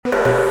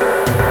Good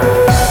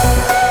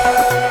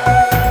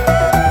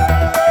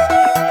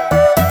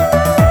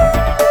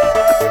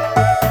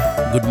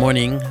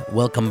morning.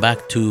 Welcome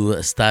back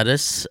to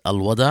Status Al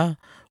Wada.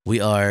 We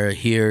are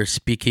here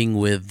speaking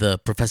with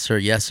Professor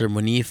Yasser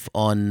Munif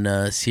on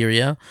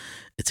Syria.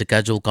 It's a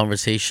casual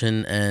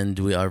conversation and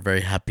we are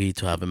very happy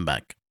to have him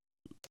back.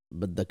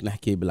 بدك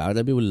نحكي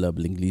بالعربي ولا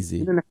بالإنجليزي؟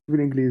 فينا نحكي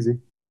بالإنجليزي.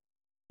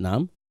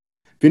 نعم؟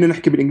 فينا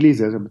نحكي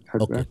بالإنجليزي إذا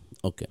بتحب.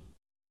 Okay.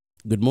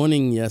 Good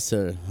morning,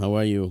 Yasser. How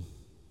are you?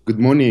 Good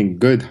morning.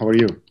 Good. How are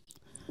you?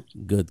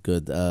 Good.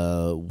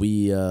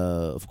 We,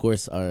 of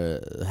course,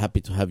 are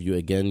happy to have you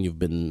again. You've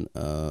been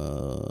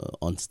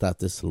on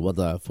Status Al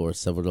Wada for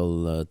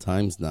several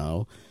times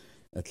now,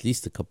 at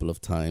least a couple of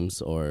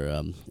times, or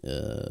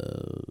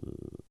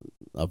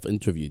I've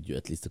interviewed you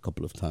at least a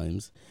couple of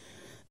times.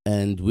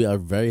 And we are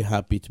very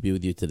happy to be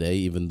with you today,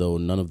 even though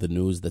none of the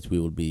news that we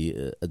will be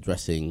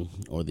addressing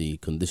or the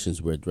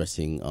conditions we're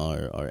addressing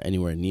are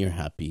anywhere near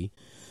happy.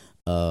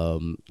 I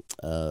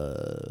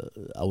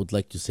would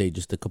like to say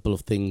just a couple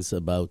of things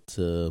about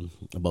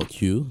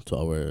you to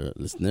our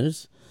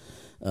listeners.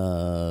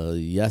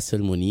 Yasser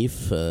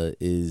Munif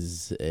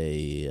is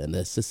an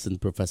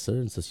assistant professor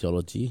in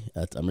sociology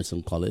at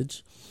Emerson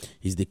College.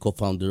 He's the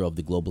co-founder of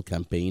the Global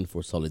Campaign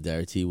for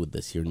Solidarity with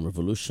the Syrian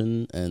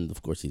Revolution, and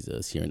of course he's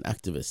a Syrian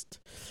activist.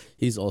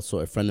 He's also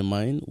a friend of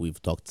mine.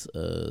 We've talked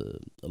a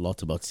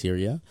lot about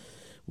Syria.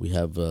 We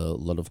have a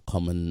lot of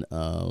common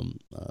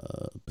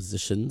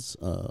positions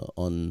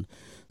on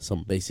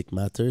some basic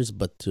matters,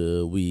 but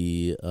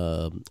we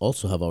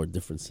also have our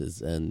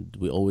differences, and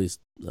we always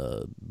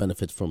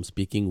benefit from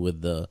speaking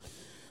with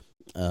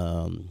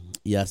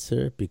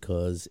Yasser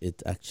because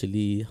it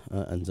actually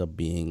ends up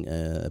being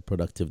a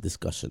productive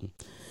discussion.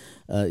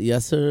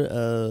 Yasser,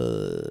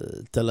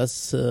 tell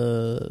us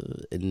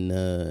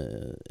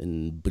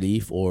in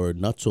brief or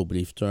not so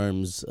brief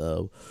terms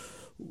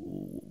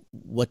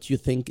what you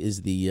think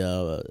is the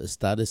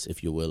status,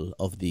 if you will,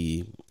 of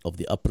the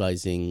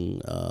uprising,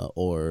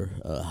 or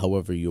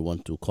however you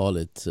want to call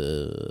it,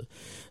 the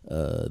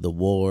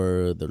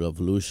war, the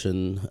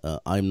revolution.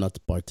 I'm not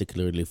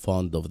particularly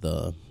fond of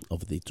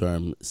the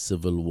term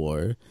civil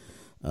war,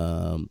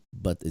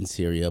 but in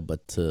Syria.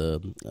 But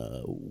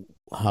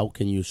how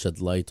can you shed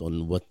light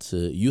on what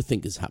you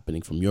think is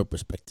happening from your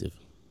perspective?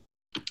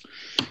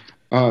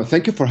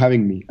 Thank you for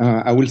having me.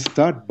 I will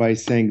start by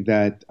saying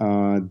that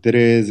there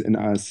is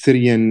a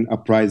Syrian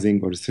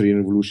uprising or Syrian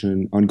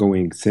revolution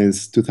ongoing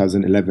since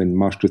 2011,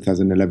 March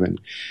 2011.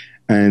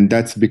 And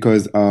that's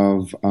because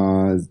of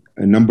a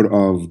number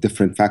of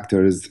different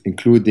factors,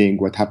 including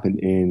what happened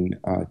in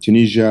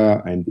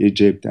Tunisia and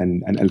Egypt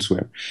and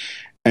elsewhere.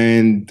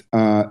 And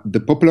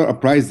the popular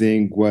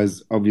uprising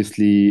was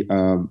obviously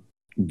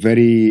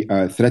very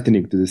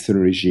threatening to the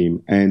Syrian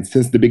regime. And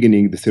since the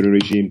beginning, the Syrian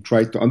regime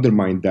tried to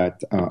undermine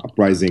that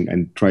uprising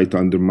and tried to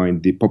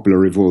undermine the popular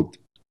revolt.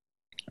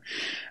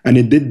 And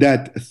it did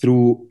that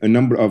through a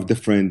number of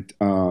different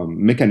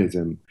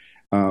mechanisms,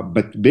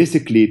 but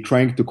basically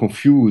trying to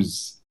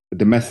confuse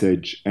the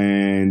message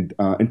and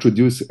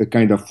introduce a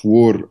kind of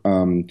war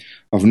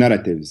of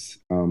narratives.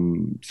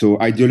 So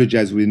ideology,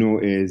 as we know,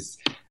 is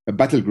a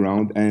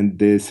battleground, and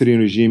the Syrian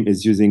regime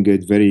is using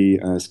it very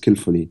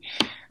skillfully.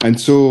 And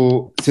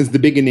so since the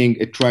beginning,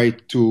 it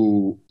tried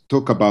to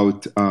talk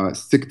about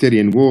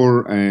sectarian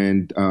war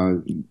and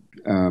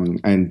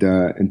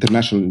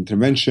international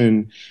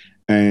intervention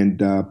and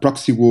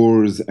proxy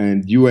wars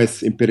and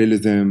U.S.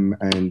 imperialism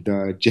and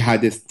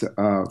jihadists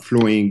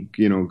flowing,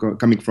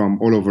 coming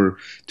from all over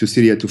to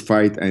Syria to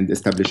fight and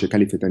establish a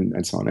caliphate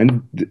and so on.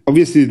 And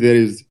obviously there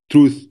is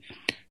truth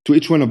to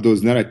each one of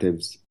those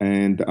narratives,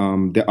 and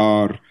there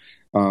are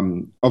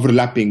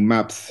overlapping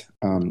maps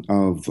and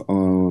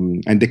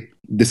they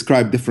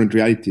describe different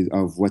realities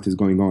of what is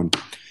going on.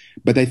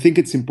 But I think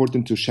it's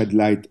important to shed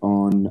light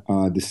on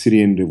the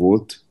Syrian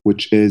revolt,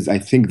 which is, I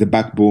think, the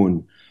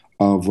backbone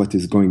of what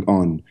is going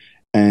on.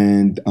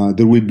 And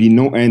there will be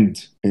no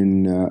end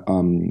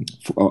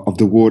of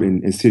the war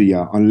in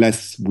Syria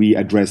unless we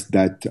address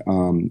that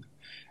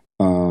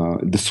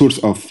the source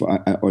of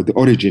or the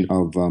origin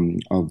of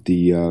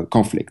the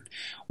conflict,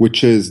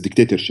 which is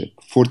dictatorship.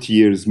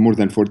 More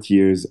than 40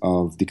 years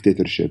of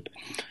dictatorship.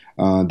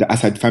 The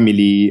Assad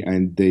family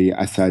and the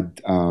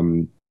Assad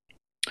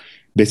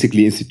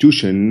basically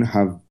institution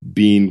have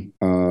been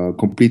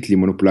completely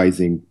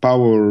monopolizing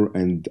power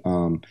and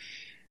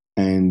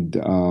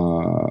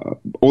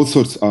all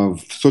sorts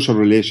of social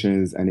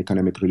relations and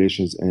economic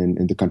relations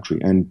in the country.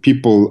 And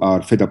people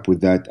are fed up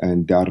with that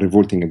and they are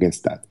revolting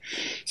against that.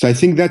 So I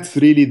think that's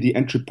really the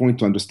entry point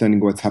to understanding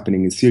what's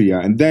happening in Syria.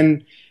 And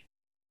then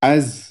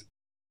as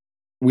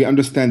we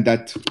understand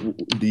that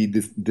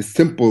the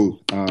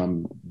simple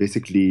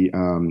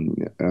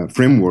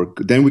framework,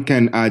 then we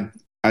can add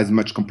as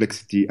much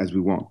complexity as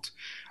we want,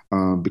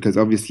 because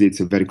obviously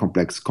it's a very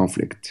complex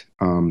conflict.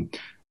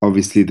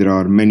 Obviously, there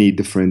are many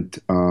different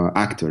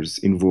actors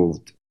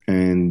involved,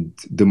 and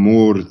the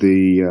more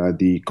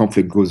the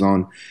conflict goes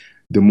on,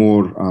 the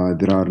more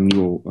there are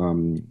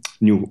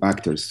new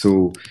actors.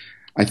 So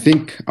I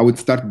think I would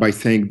start by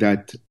saying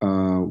that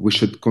we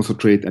should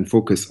concentrate and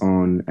focus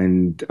on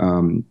and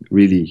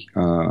really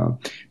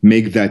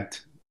make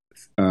that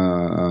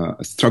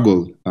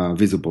struggle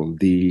visible,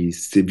 the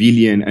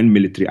civilian and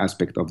military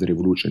aspect of the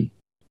revolution,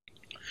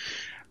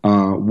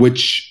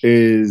 which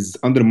is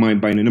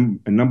undermined by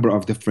a number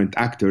of different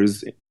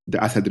actors,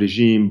 the Assad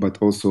regime, but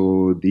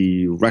also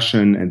the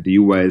Russian and the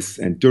US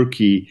and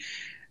Turkey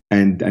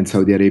and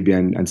Saudi Arabia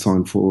and so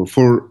on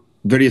for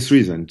various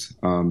reasons.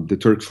 The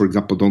Turks, for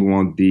example, don't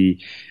want the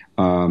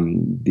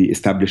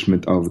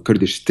establishment of a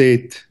Kurdish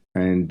state,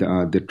 and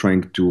they're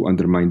trying to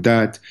undermine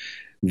that.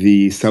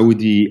 The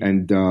Saudi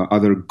and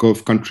other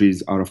Gulf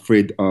countries are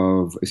afraid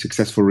of a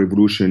successful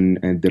revolution,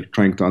 and they're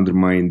trying to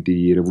undermine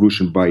the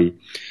revolution by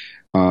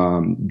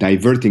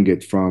diverting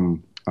it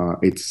from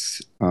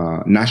its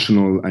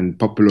national and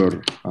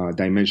popular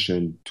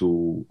dimension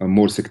to a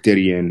more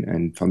sectarian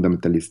and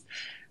fundamentalist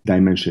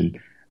dimension,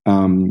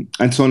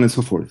 and so on and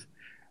so forth.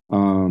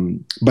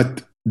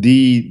 But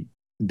the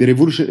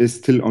revolution is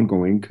still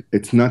ongoing.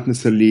 It's not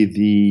necessarily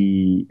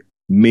the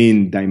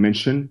main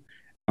dimension,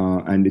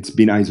 and it's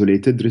been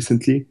isolated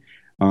recently.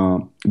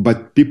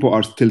 But people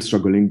are still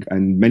struggling,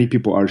 and many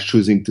people are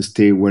choosing to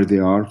stay where they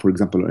are, for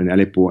example, in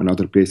Aleppo and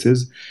other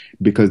places,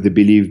 because they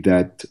believe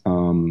that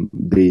in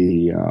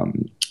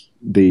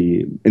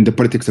the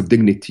politics of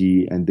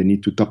dignity, and they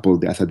need to topple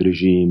the Assad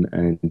regime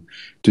and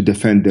to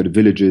defend their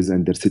villages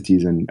and their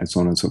cities and so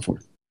on and so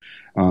forth.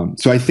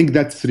 So I think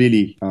that's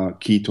really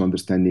key to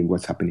understanding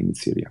what's happening in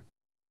Syria.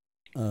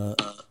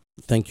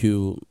 Thank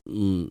you,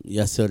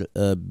 Yasser.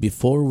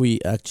 Before we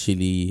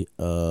actually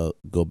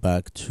go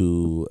back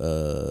to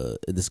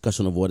a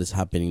discussion of what is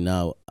happening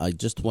now, I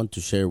just want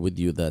to share with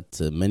you that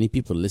many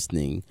people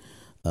listening,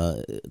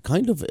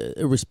 kind of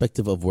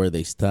irrespective of where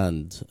they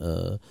stand,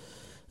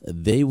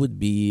 they would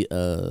be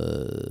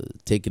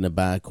taken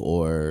aback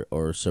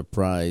or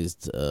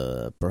surprised,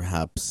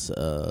 perhaps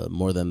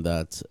more than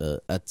that,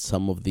 at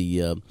some of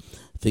the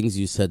things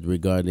you said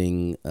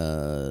regarding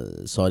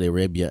Saudi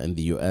Arabia and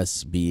the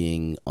US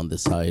being on the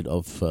side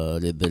of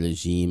the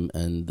regime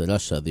and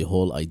Russia. The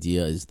whole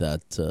idea is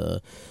that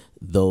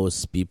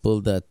those people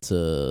that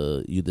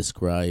you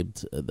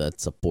described that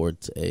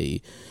support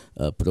a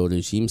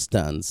pro-regime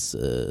stance,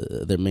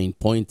 their main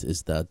point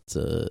is that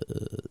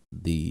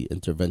the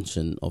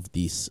intervention of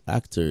these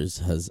actors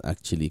has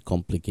actually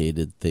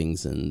complicated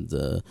things and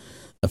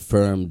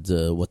affirmed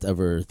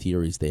whatever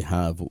theories they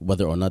have.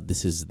 Whether or not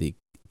this is the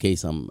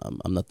case, I'm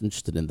not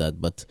interested in that,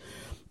 but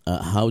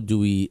how do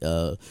we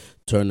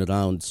turn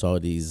around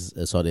Saudi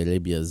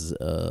Arabia's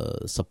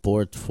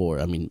support for,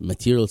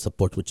 material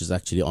support, which is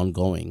actually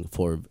ongoing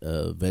for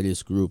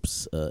various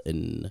groups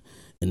in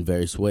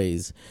various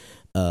ways,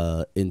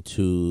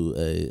 into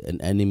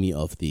an enemy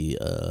of the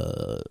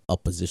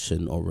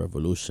opposition or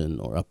revolution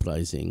or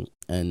uprising,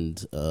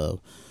 and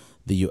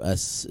the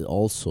U.S.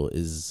 also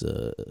is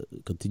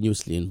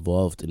continuously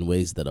involved in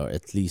ways that are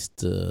at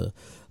least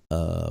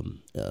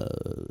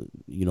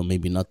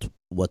maybe not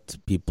what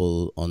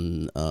people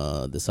on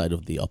the side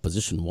of the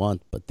opposition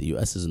want, but the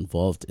U.S. is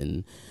involved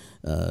in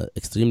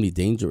extremely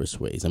dangerous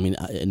ways.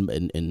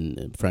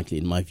 Frankly,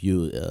 in my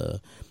view,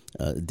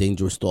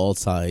 dangerous to all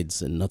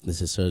sides, and not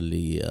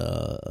necessarily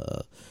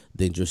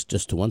dangerous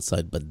just to one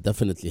side, but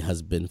definitely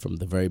has been from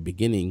the very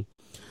beginning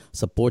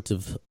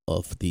supportive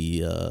of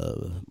the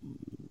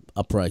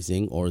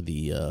uprising, or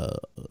the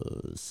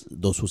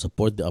those who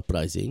support the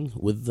uprising,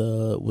 with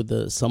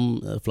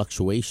some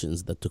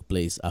fluctuations that took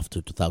place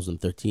after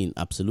 2013.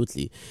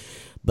 Absolutely,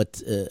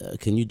 but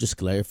can you just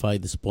clarify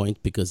this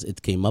point, because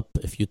it came up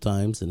a few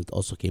times, and it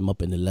also came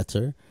up in a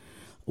letter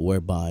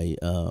whereby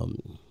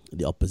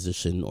the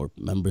opposition or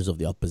members of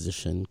the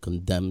opposition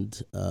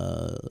condemned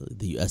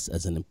the U.S.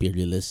 as an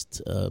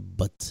imperialist,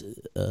 but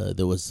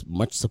there was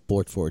much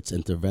support for its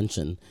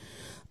intervention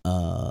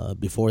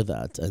before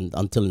that, and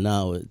until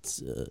now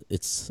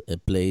it's a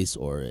place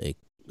or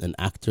an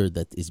actor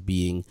that is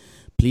being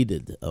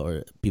pleaded,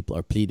 or people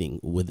are pleading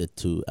with it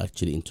to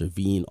actually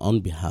intervene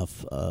on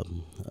behalf of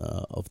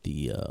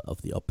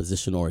the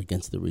opposition or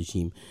against the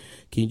regime.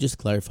 Can you just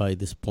clarify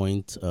this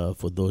point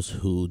for those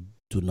who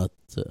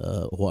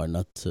are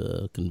not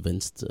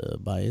convinced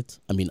by it?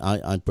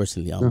 I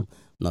personally am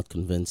not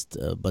convinced,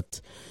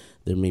 but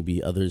there may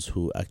be others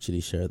who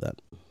actually share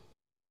that.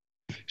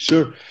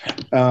 Sure.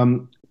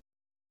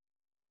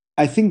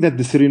 I think that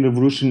the Syrian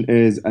revolution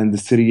and the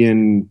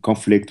Syrian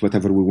conflict,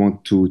 whatever we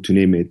want to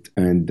name it,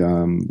 and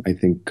I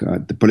think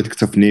the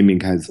politics of naming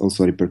has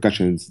also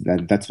repercussions.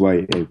 That's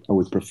why I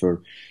would prefer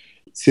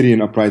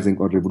Syrian uprising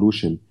or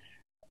revolution.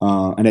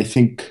 And I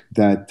think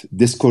that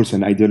discourse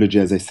and ideology,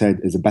 as I said,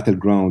 is a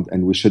battleground,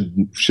 and we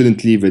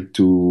shouldn't leave it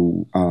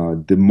to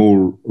the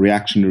more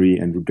reactionary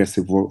and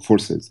regressive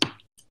forces.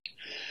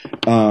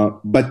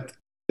 But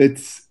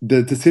it's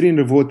the Syrian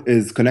revolt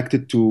is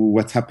connected to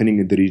what's happening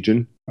in the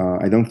region.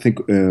 I don't think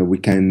we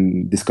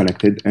can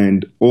disconnect it,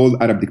 and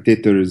all Arab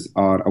dictators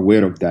are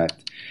aware of that.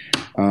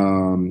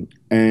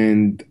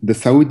 And the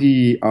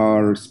Saudi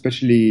are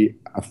especially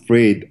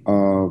afraid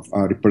of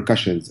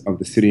repercussions of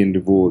the Syrian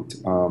revolt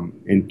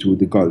into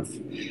the Gulf.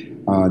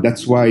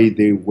 That's why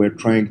they were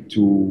trying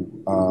to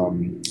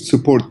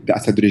support the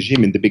Assad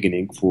regime in the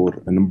beginning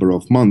for a number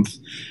of months.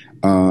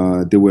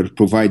 They were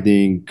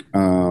providing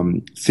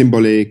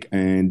symbolic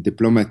and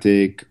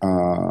diplomatic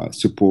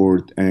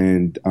support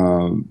and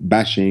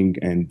bashing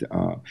and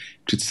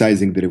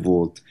criticizing the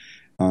revolt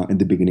in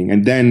the beginning.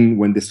 And then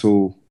when they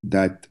saw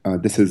that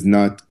this is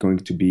not going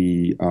to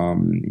be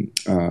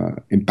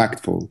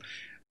impactful,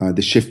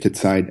 they shifted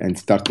side and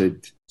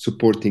started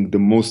supporting the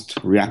most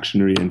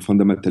reactionary and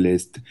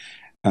fundamentalist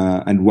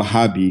and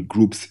Wahhabi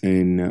groups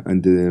in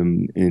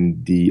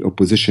the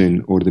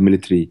opposition or the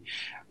military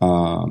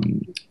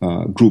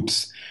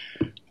groups.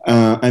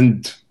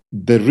 And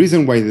the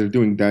reason why they're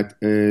doing that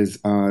is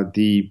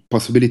the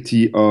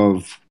possibility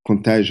of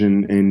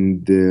contagion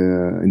in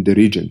the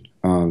region.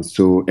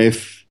 So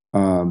if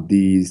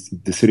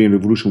the Syrian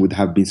revolution would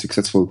have been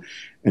successful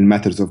in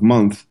matters of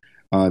months,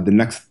 the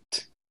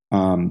next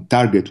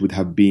target would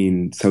have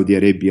been Saudi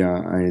Arabia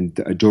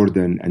and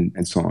Jordan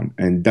and so on.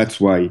 And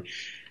that's why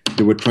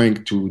they were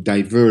trying to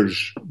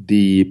diverge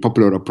the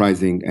popular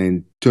uprising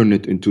and turn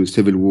it into a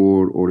civil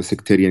war or a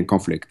sectarian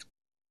conflict.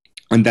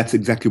 And that's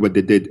exactly what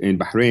they did in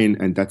Bahrain,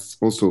 and that's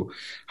also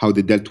how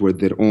they dealt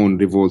with their own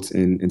revolts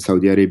in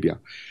Saudi Arabia.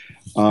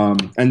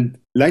 And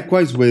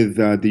likewise with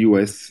the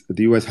US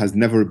has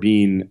never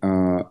been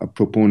a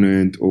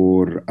proponent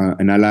or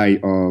an ally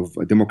of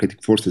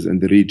democratic forces in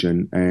the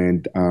region,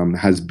 and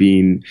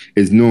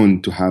is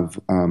known to have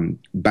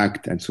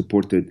backed and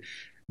supported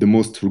the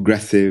most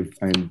regressive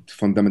and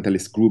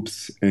fundamentalist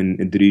groups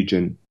in the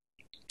region,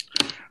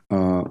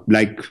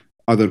 like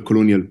other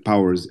colonial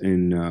powers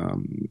in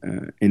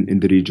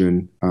the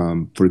region.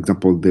 For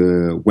example,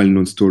 the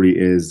well-known story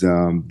is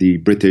the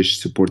British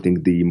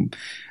supporting the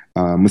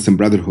Muslim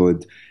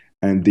Brotherhood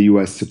and the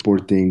US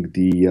supporting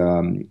the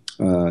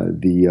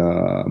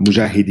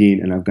Mujahideen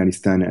in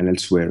Afghanistan and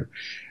elsewhere.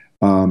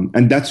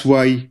 And that's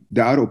why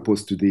they are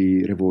opposed to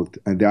the revolt,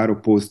 and they are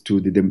opposed to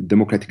the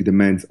democratic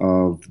demands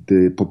of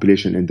the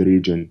population in the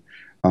region,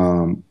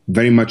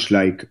 very much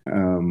like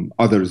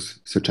others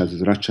such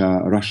as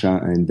Russia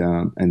and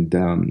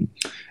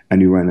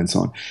Iran and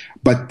so on.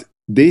 But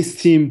they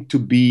seem to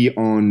be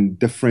on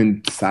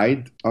different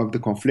side of the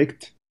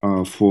conflict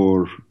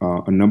for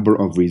a number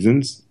of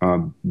reasons,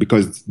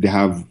 because they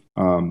have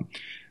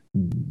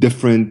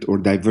different or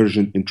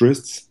divergent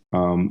interests.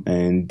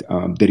 And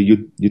they're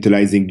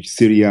utilizing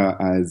Syria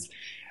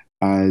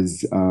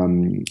as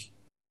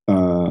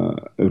a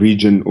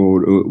region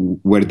or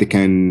where they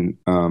can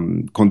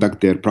conduct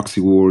their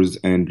proxy wars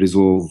and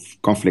resolve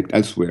conflict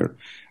elsewhere.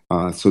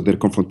 So their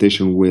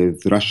confrontation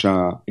with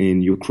Russia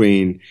in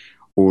Ukraine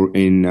or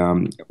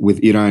with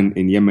Iran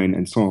in Yemen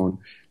and so on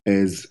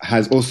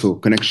has also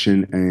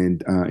connection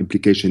and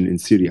implication in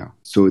Syria.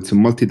 So it's a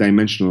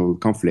multidimensional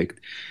conflict.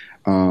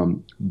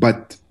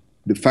 But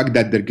the fact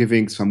that they're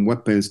giving some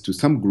weapons to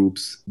some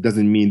groups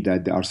doesn't mean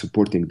that they are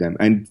supporting them.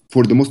 And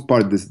for the most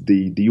part,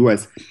 the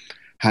US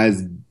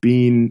has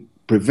been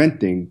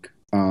preventing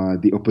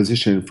the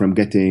opposition from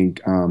getting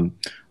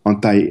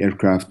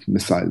anti-aircraft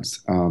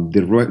missiles.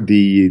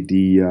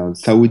 The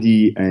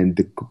Saudi and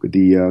the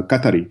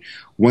Qatari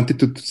wanted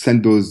to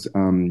send those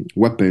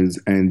weapons,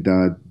 and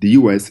the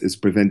US is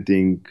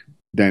preventing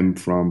them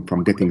from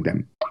getting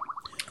them.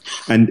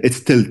 And it's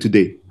still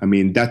today. I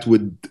mean, that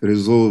would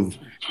resolve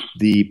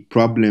the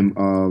problem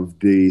of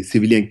the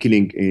civilian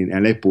killing in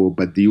Aleppo,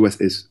 but the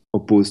US is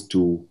opposed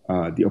to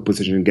the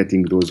opposition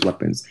getting those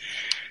weapons.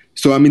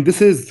 So, I mean,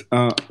 this is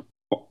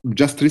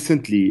just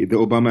recently, the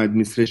Obama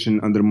administration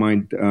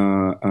undermined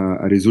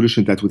a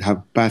resolution that would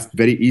have passed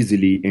very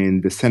easily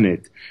in the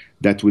Senate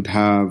that would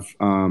have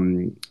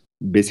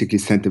basically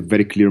sent a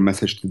very clear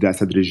message to the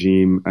Assad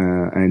regime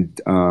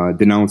and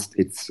denounced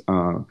its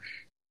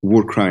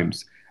war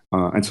crimes.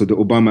 And so the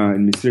Obama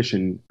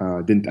administration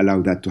didn't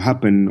allow that to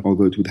happen,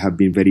 although it would have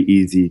been very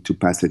easy to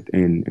pass it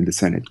in the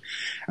Senate,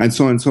 and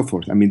so on and so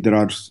forth. I mean, there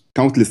are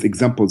countless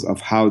examples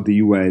of how the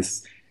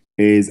US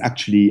is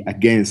actually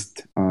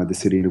against the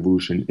Syrian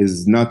revolution,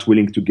 is not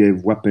willing to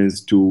give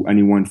weapons to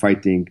anyone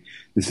fighting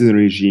the Syrian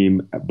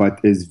regime, but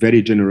is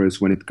very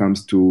generous when it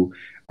comes to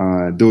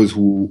those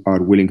who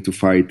are willing to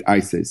fight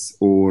ISIS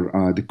or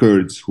the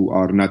Kurds who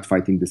are not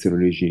fighting the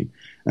Syrian regime,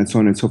 and so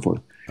on and so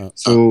forth.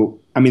 So,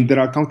 I mean, there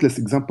are countless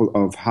examples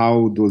of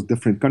how those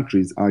different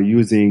countries are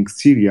using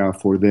Syria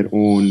for their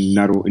own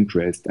narrow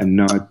interest, and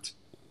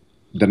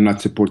they're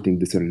not supporting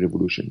the Syrian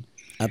revolution.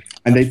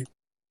 And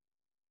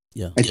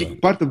I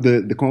think part of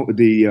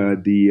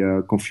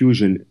the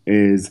confusion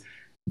is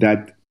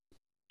that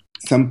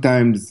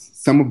sometimes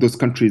some of those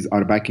countries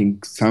are backing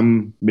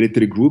some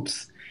military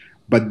groups,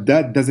 but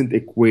that doesn't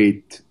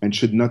equate and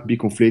should not be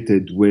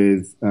conflated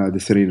with the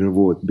Syrian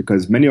revolt,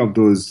 because many of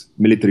those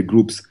military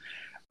groups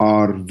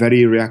are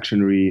very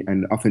reactionary,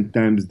 and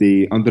oftentimes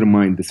they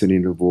undermine the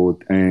Syrian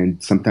revolt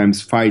and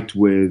sometimes fight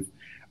with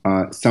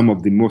some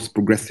of the most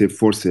progressive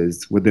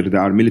forces, whether they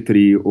are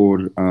military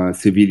or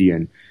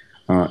civilian,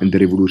 in the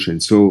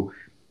revolution. So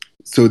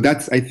So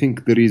that's, I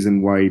think, the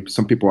reason why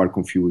some people are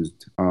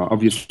confused.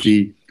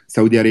 Obviously,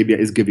 Saudi Arabia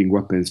is giving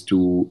weapons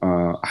to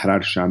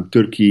Ahrar Sham.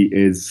 Turkey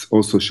is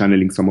also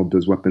channeling some of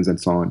those weapons and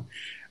so on,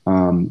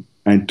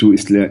 and to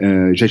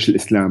Jaish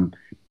al-Islam.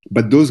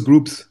 But those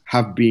groups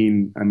have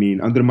been, I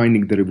mean,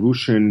 undermining the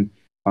revolution,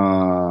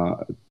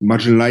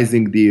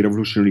 marginalizing the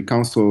revolutionary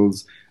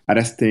councils,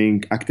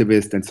 arresting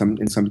activists, and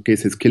in some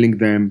cases killing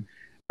them,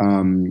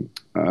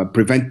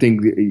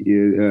 preventing,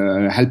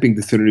 helping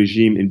the Syrian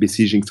regime in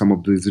besieging some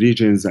of these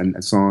regions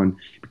and so on,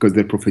 because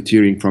they're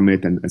profiteering from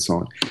it and so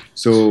on.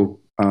 So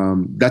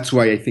that's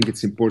why I think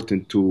it's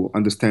important to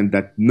understand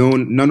that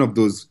none of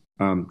those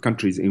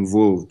countries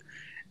involved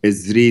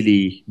is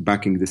really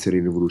backing the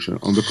Syrian revolution.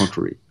 On the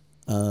contrary.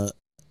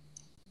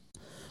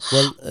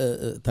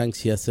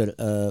 Thanks, Yasser.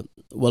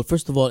 Well,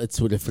 first of all, it's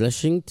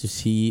refreshing to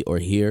see or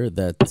hear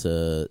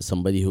that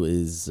somebody who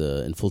is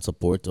in full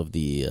support of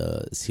the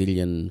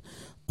Syrian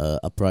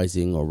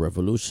uprising or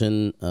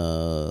revolution,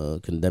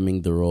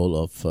 condemning the role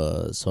of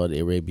Saudi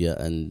Arabia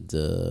and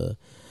the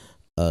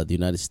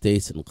United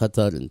States and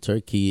Qatar and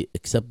Turkey,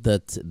 except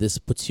that this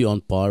puts you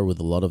on par with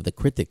a lot of the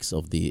critics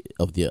of the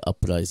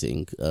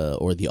uprising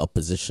or the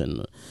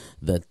opposition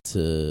that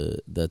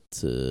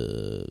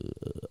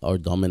are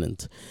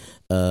dominant.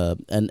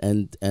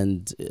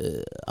 And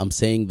I'm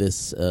saying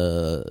this,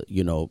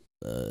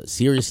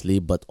 seriously,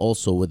 but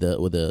also with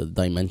a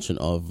dimension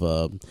of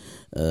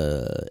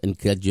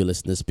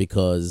incredulousness,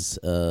 because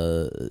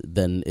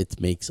then it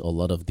makes a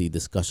lot of the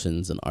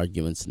discussions and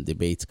arguments and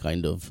debates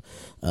kind of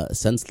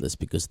senseless,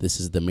 because this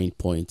is the main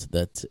point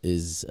that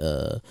is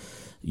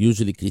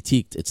usually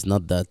critiqued. It's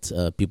not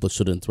that people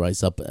shouldn't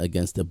rise up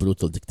against a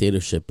brutal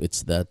dictatorship.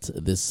 It's that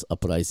this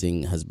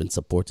uprising has been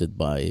supported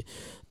by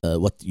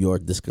what you're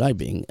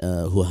describing,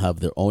 who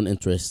have their own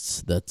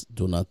interests that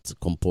do not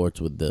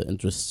comport with the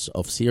interests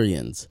of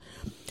Syrians.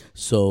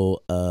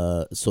 So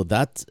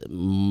that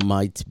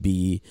might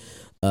be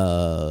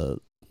an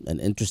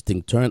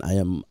interesting turn.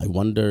 I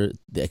wonder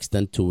the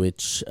extent to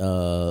which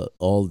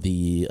all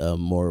the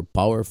more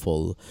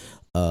powerful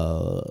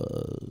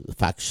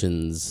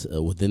factions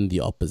within the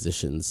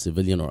opposition,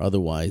 civilian or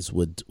otherwise,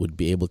 would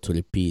be able to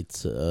repeat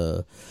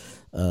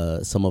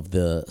some of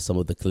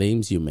the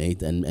claims you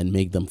made and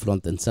make them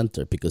front and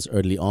center, because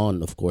early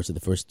on, of course, in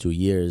the first 2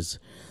 years,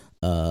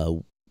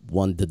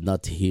 one did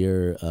not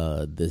hear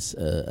this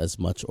as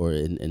much or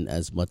in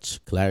as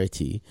much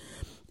clarity.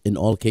 In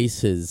all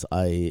cases,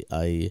 I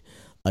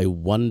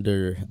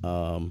wonder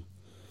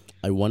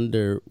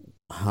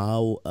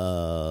how,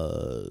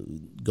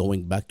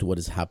 going back to what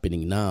is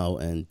happening now,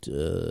 and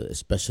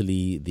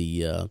especially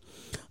the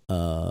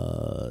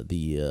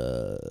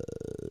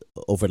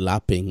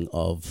overlapping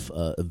of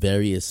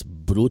various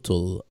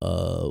brutal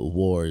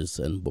wars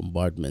and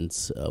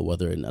bombardments,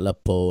 whether in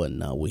Aleppo, and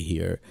now we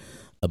hear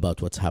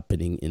about what's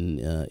happening in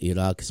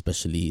Iraq,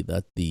 especially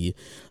that the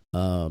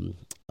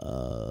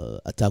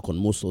attack on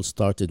Mosul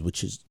started,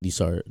 these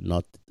are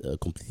not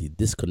completely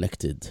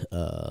disconnected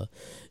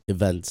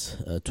events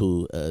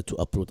to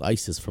uproot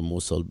ISIS from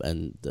Mosul,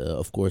 and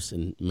of course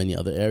in many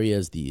other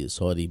areas the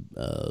Saudi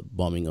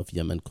bombing of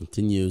Yemen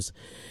continues.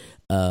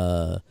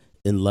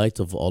 In light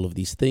of all of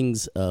these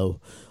things,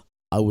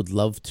 I would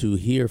love to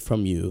hear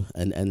from you,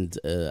 and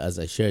as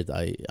I shared,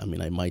 I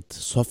mean I might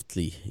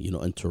softly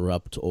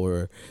interrupt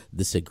or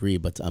disagree,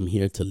 but I'm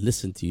here to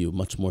listen to you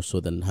much more so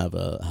than have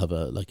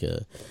a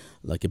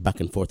like a back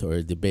and forth or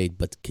a debate.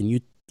 But can you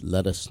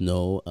let us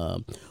know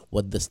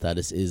what the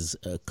status is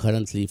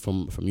currently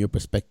from your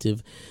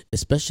perspective,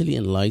 especially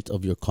in light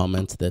of your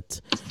comment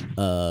that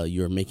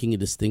you're making a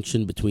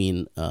distinction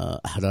between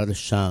Ahrar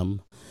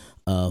al-Sham,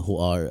 who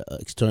are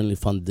externally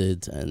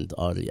funded and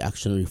are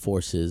reactionary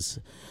forces,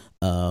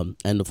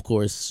 and of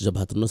course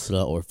Jabhat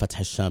al-Nusra or Fatah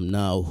al-Sham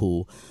now,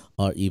 who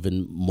are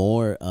even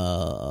more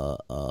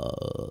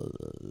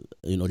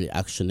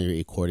reactionary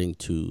according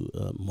to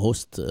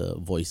most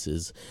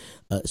voices.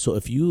 So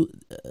if you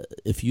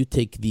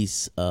take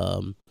these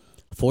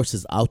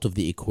forces out of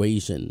the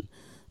equation,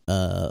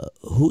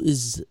 who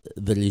is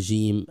the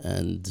regime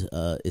and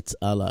its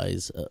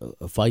allies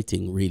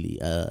fighting really?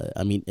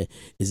 I mean,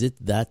 is it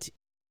that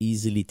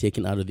easily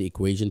taken out of the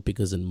equation?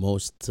 Because in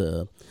most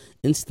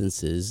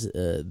instances,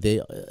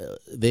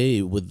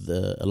 they with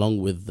along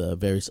with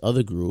various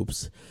other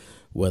groups,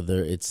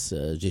 whether it's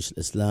Jaish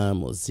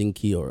al-Islam or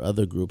Zinki or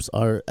other groups,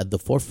 are at the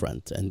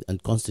forefront and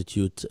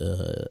constitute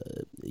a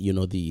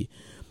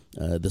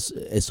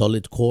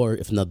solid core,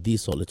 if not the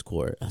solid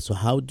core. So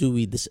how do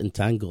we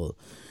disentangle,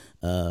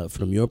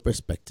 from your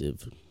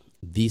perspective,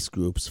 these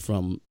groups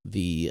from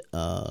the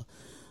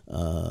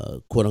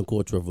quote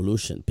unquote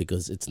revolution?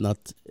 Because it's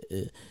not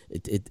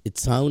it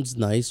sounds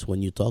nice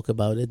when you talk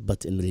about it,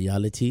 but in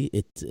reality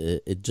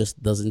it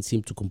just doesn't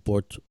seem to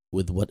comport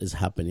with what is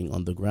happening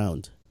on the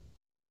ground.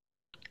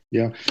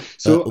 Yeah.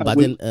 So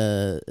وبعدين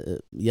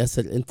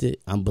ياسر انت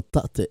عم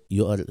بتطقطق,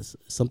 you are,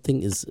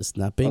 something is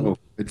snapping.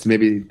 It's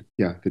maybe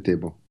the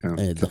table.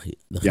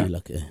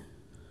 دخيلك.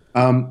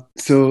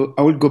 So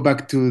I will go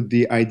back to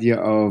the idea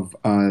of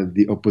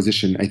the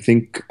opposition. I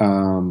think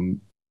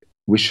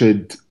we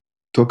should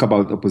talk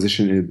about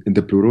opposition in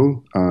the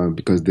plural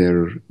because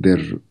they're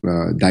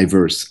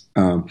diverse.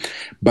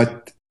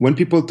 But when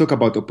people talk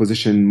about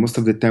opposition, most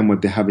of the time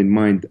what they have in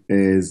mind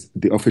is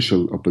the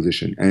official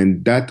opposition,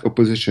 and that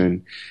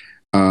opposition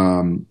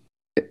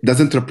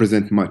doesn't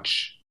represent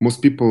much.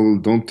 Most people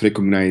don't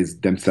recognize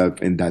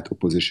themselves in that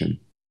opposition,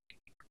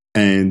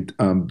 and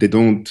they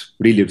don't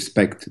really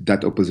respect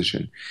that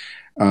opposition.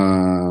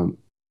 And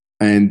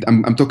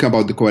I'm talking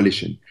about the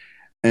coalition.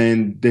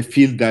 And they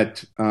feel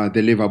that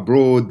they live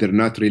abroad, they're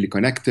not really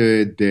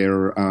connected,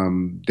 they're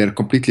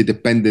completely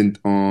dependent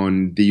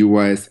on the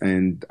U.S.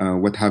 and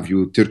what have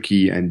you,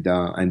 Turkey and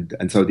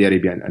Saudi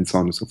Arabia and so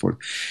on and so forth.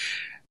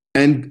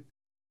 And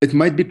it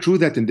might be true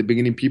that in the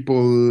beginning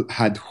people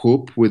had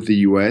hope with the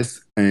U.S.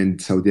 and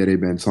Saudi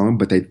Arabia and so on,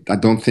 but I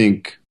don't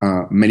think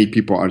many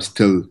people are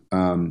still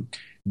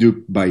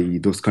duped by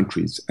those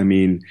countries. I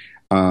mean,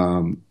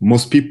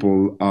 most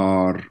people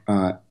are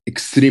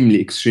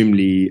extremely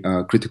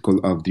critical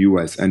of the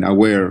U.S. and are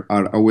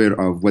aware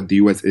of what the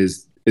U.S.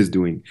 is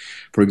doing.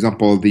 For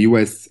example, the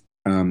U.S.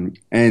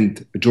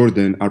 And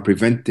Jordan are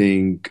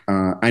preventing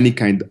any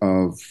kind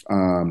of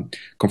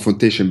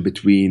confrontation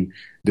between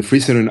the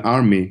Free Syrian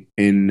Army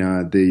in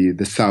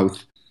the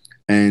south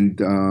and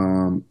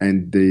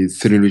the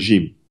Syrian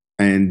regime.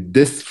 And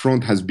this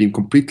front has been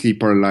completely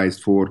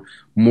paralyzed for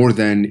more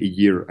than a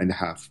year and a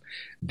half.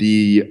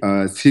 The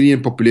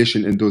Syrian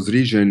population in those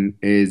regions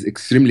is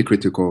extremely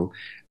critical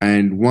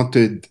and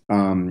wanted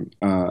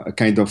a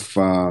kind of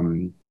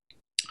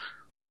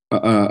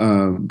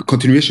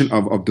continuation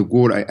of the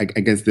war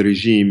against the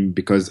regime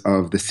because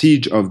of the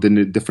siege of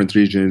the different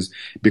regions,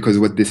 because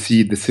what they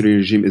see the Syrian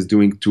regime is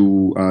doing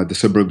to the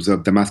suburbs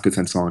of Damascus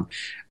and so on.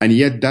 And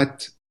yet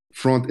that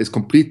front is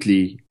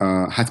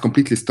has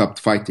completely stopped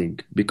fighting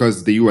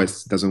because the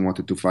U.S. doesn't want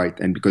it to fight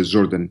and because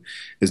Jordan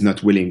is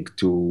not willing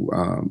to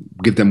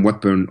give them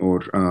weapon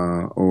or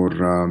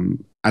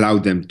allow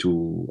them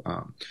to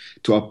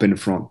open a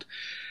front.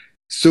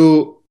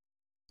 So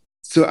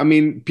I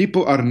mean,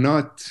 people are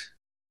not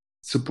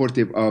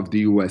supportive of the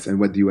U.S. and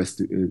what the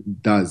U.S.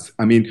 does.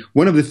 I mean,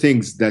 one of the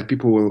things that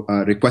people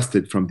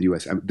requested from the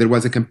U.S. There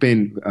was a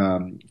campaign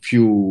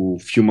few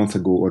months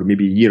ago or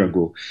maybe a year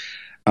ago.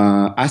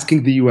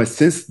 Asking the U.S.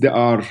 since they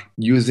are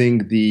using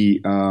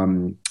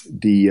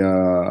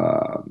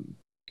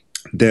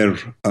their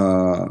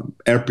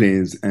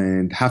airplanes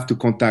and have to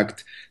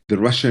contact the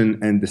Russian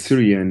and the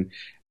Syrian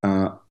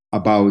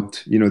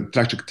about the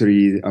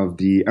trajectory of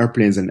the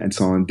airplanes and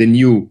so on. They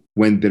knew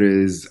when there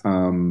is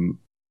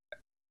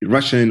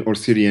Russian or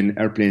Syrian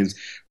airplanes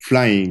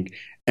flying,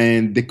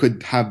 and they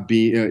could have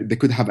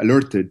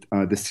alerted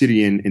the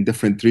Syrian in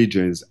different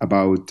regions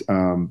about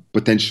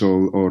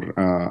potential or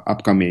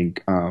upcoming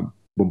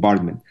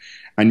bombardment,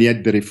 and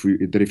yet they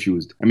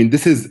refused. I mean,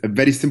 this is a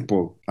very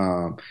simple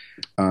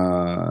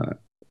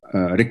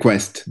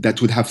request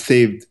that would have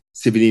saved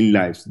civilian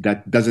lives.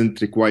 That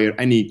doesn't require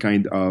any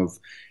kind of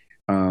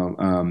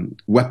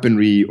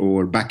weaponry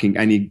or backing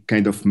any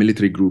kind of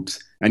military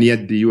groups, and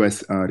yet the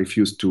U.S.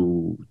 Refused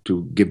to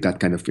give that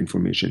kind of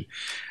information.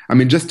 I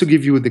mean, just to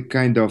give you the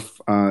kind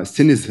of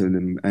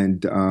cynicism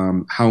and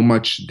how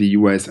much the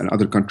U.S. and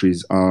other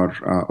countries are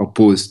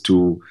opposed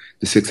to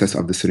the success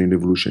of the Syrian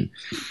revolution.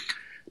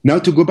 Now,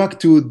 to go back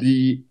to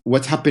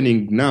what's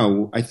happening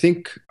now, I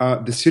think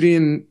the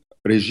Syrian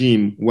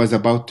regime was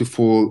about to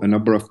fall a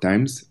number of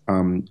times.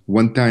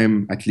 One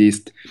time, at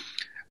least,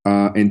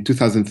 in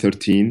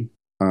 2013,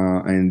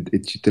 and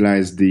it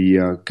utilized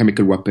the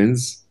chemical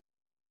weapons.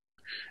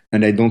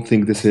 And I don't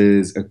think this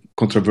is a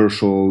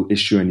controversial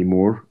issue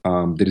anymore.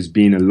 There has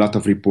been a lot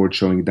of reports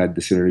showing that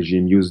the Syrian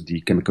regime used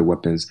the chemical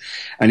weapons.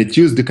 And it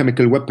used the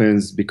chemical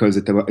weapons because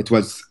it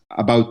was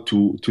about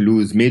to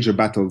lose major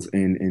battles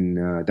in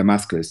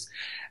Damascus.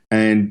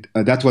 And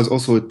that was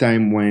also a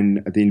time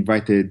when they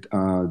invited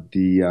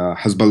the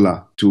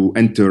Hezbollah to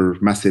enter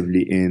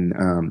massively in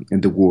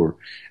the war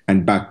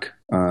and back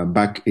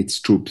its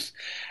troops.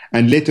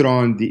 And later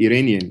on, the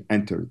Iranian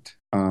entered.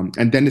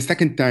 And then the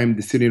second time,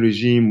 the Syrian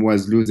regime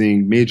was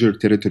losing major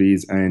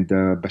territories, and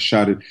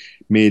Bashar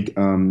made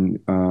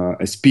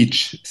a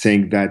speech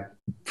saying that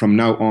from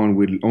now on,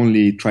 we'll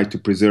only try to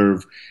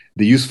preserve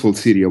the useful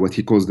Syria, what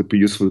he calls the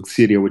useful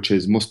Syria, which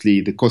is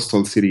mostly the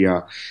coastal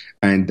Syria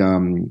and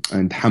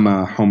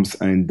Hama, Homs,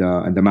 and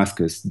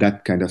Damascus,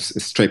 that kind of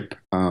strip,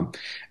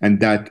 and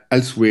that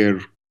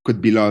elsewhere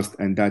could be lost,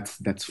 and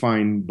that's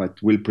fine,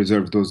 but we'll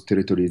preserve those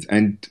territories.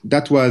 And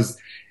that was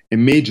a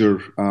major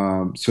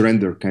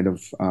surrender kind of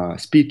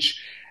speech.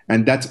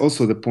 And that's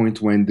also the point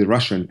when the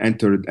Russian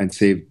entered and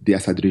saved the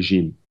Assad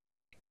regime.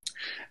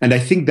 And I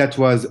think that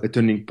was a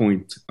turning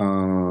point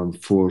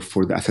for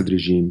the Assad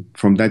regime.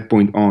 From that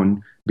point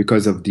on,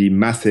 because of the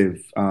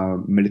massive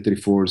military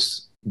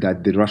force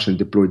that the Russian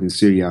deployed in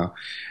Syria,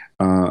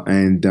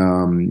 and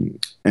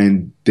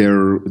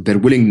their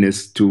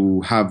willingness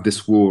to have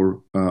this war,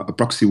 a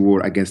proxy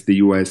war against the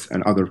U.S.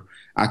 and other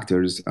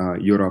actors,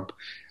 Europe,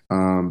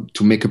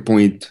 to make a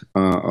point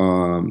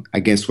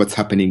against what's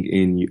happening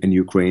in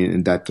Ukraine,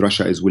 and that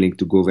Russia is willing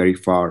to go very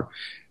far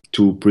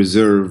to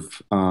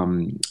preserve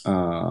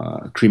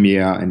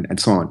Crimea and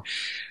so on.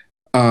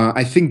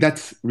 I think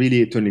that's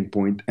really a turning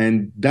point,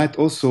 and that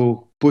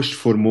also pushed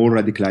for more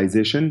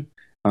radicalization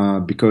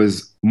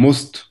because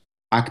most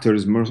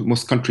actors,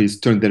 most countries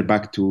turned their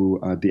back to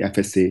the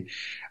FSA.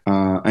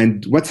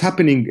 And what's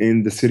happening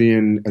in the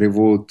Syrian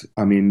revolt,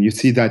 I mean, you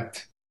see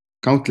that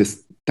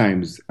countless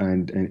times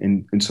and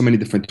in so many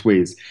different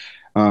ways.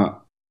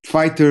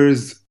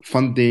 Fighters,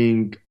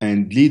 funding,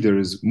 and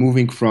leaders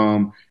moving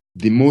from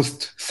the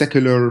most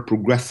secular,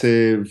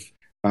 progressive,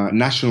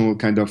 national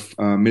kind of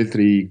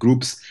military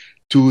groups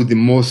to the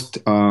most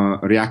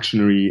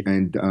reactionary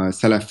and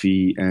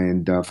Salafi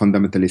and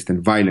fundamentalist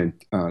and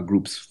violent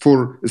groups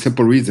for a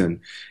simple reason.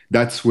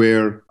 That's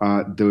where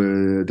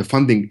the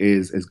funding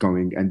is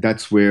going, and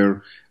that's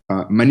where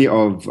many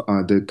of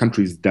the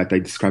countries that I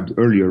described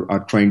earlier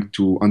are trying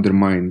to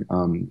undermine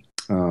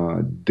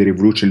the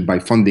revolution by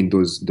funding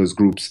those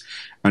groups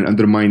and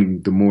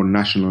undermining the more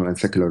national and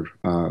secular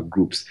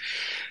groups.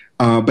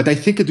 But I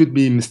think it would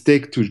be a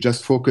mistake to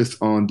just focus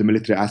on the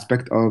military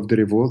aspect of the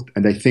revolt.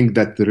 And I think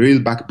that the real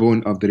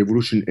backbone of the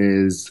revolution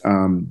is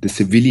the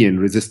civilian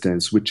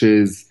resistance, which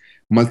is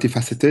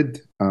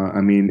multifaceted.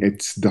 I mean,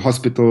 it's the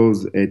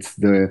hospitals, it's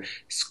the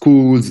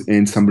schools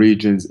in some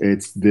regions,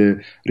 it's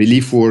the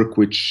relief work,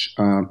 which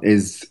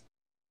is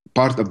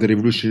part of the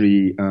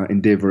revolutionary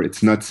endeavor.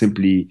 It's not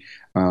simply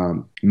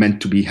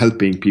meant to be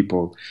helping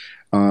people.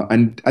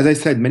 And as I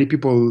said, many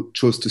people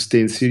chose to stay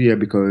in Syria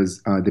because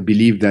they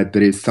believe that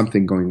there is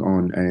something going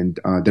on, and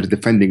they're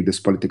defending this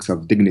politics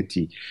of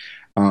dignity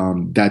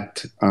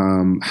that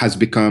has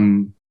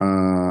become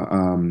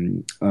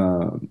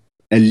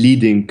a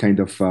leading kind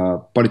of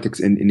politics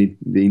in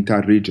the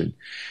entire region.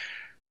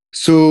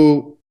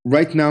 So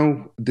right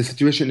now, the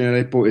situation in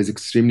Aleppo is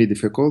extremely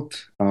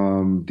difficult.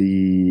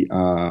 The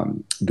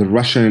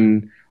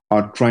Russian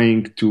are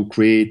trying to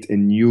create a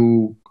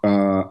new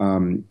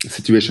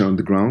situation on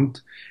the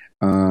ground.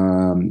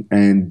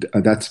 And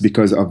that's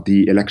because of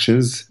the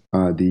elections,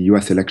 the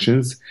US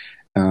elections,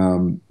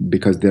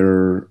 because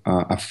they're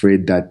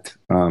afraid that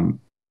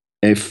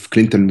if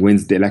Clinton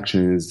wins the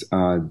elections,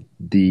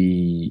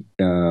 the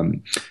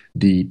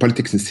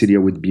politics in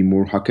Syria would be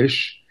more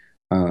hawkish.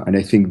 And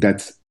I think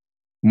that's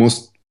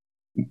most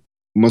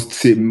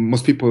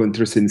people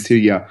interested in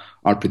Syria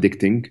are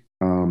predicting.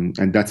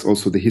 And that's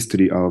also the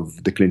history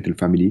of the Clinton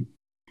family,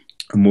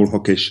 a more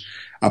hawkish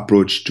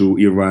approach to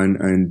Iran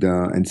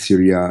and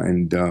Syria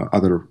and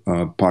other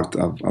part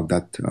of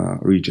that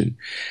region.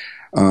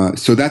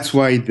 So that's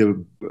why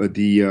the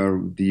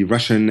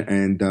Russian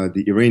and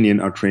the Iranian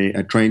are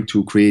trying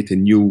to create a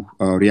new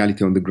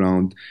reality on the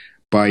ground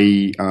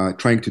by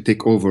trying to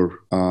take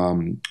over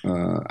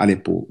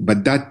Aleppo.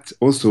 But that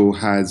also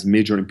has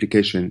major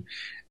implication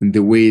in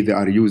the way they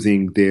are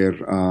using their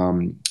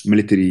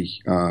military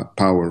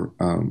power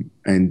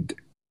and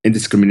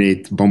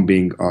indiscriminate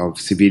bombing of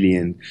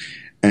civilian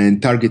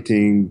and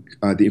targeting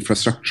the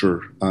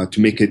infrastructure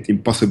to make it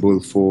impossible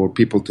for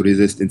people to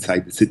resist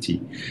inside the city.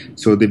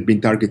 So they've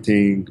been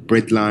targeting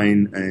bread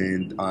line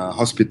and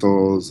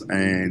hospitals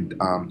and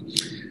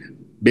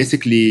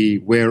basically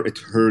where it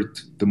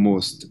hurt the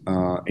most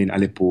in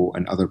Aleppo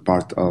and other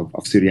parts of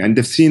Syria. And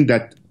they've seen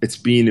that it's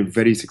been a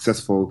very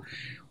successful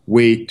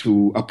way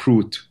to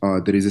uproot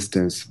the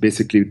resistance,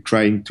 basically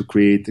trying to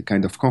create a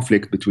kind of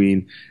conflict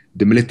between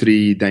the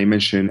military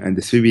dimension and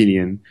the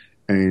civilian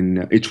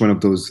in each one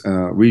of those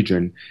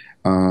region,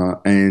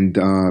 and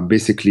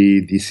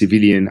basically the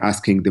civilian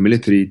asking the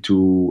military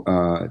to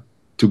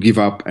give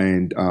up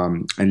and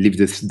leave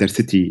their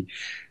city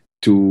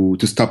to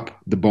stop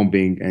the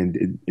bombing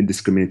and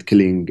indiscriminate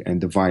killing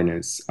and the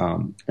violence.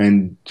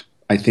 And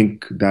I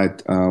think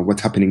that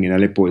what's happening in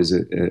Aleppo is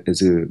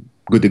a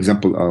good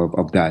example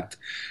of that.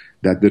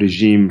 That the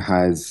regime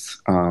has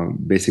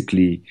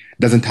basically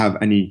doesn't have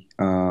any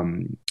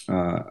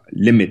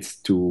limits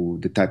to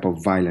the type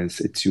of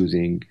violence it's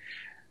using,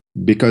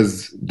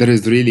 because there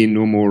is really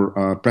no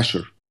more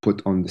pressure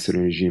put on the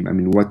Syrian regime. I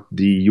mean, what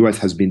the US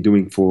has been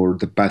doing for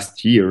the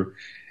past year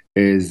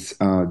is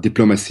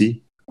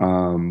diplomacy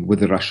with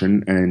the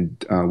Russian,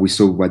 and we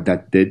saw what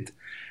that did.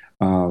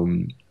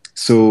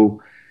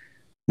 So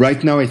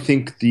right now, I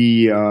think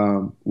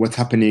what's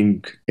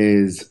happening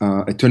is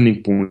a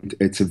turning point.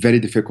 It's a very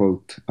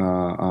difficult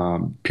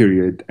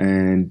period,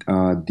 and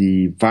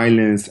the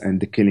violence and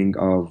the killing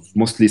of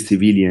mostly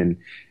civilian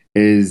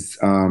is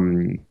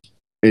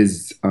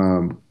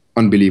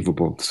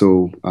unbelievable.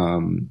 So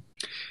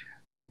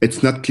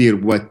it's not clear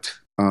what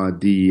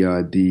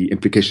the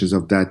implications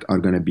of that are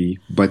going to be,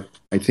 but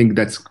I think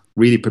that's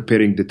really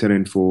preparing the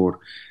terrain for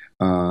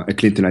a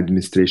Clinton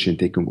administration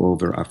taking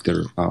over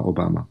after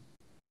Obama.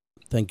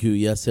 Thank you,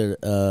 Yasser.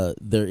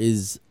 There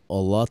is a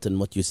lot in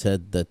what you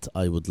said that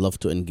I would love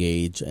to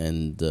engage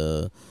and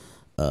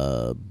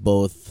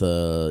both,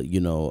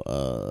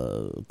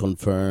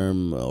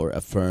 confirm or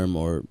affirm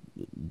or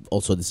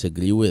also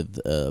disagree with.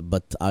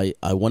 But I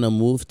want to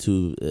move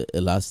to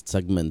a last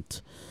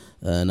segment,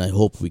 and I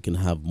hope we can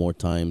have more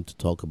time to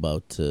talk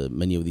about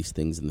many of these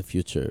things in the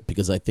future,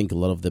 because I think a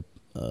lot of the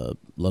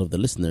lot of the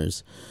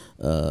listeners,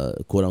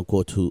 quote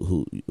unquote,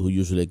 who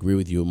usually agree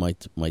with you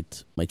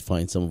might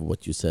find some of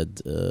what you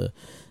said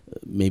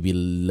maybe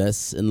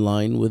less in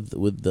line with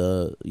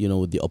the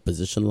with the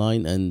opposition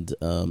line, and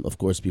of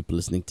course people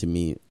listening to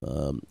me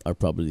are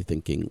probably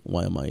thinking,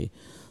 why am I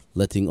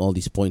letting all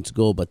these points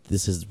go? But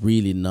this is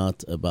really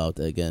not about,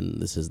 again,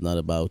 this is not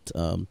about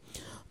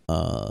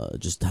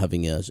just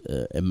having a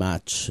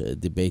match, a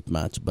debate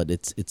match, but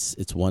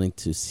it's wanting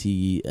to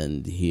see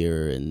and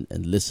hear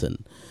and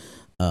listen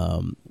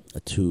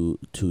to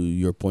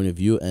your point of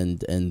view.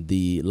 And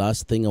the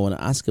last thing I want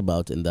to ask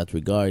about in that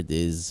regard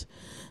is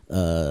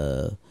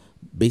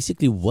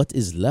basically what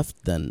is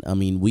left then. I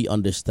mean, we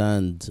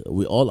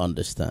all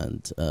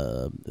understand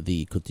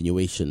the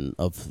continuation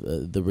of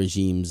the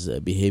regime's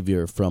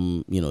behavior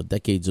from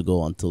decades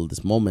ago until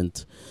this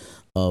moment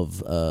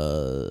of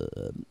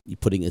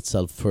putting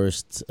itself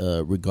first,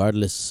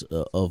 regardless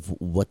of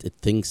what it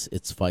thinks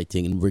it's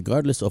fighting, and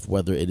regardless of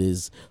whether it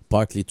is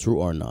partly true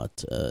or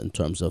not, in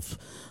terms of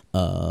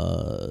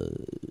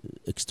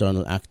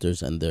external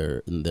actors and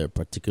their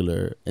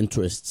particular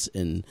interests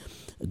in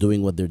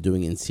doing what they're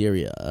doing in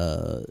Syria,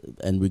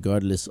 and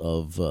regardless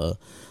of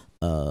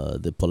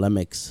the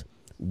polemics.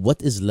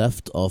 What is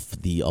left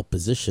of the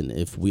opposition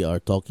if we are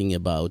talking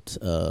about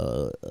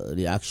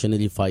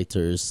reactionary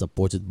fighters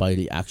supported by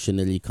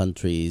reactionary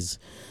countries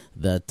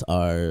that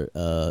are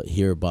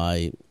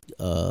hereby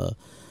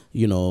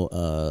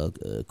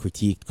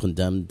critiqued,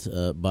 condemned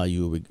by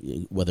you,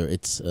 whether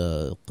it's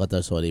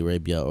Qatar, Saudi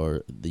Arabia,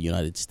 or the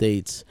United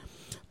States,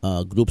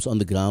 groups on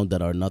the ground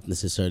that are not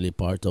necessarily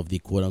part of the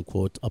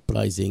quote-unquote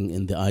uprising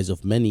in the eyes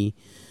of many,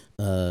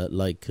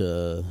 like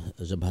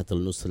Jabhat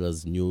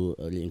al-Nusra's new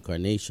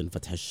reincarnation,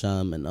 Fath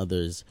al-Sham, and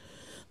others.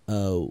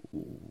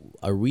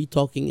 Are we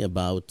talking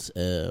about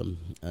a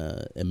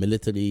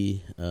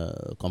military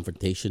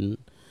confrontation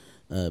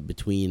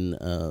between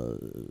a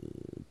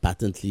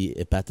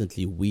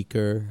patently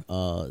weaker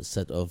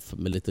set of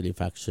military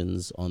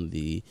factions on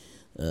the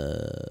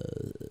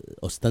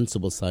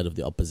ostensible side of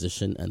the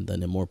opposition, and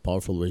then a more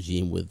powerful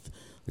regime with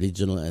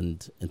regional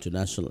and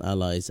international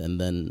allies, and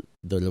then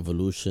the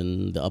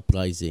revolution, the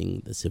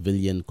uprising, the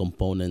civilian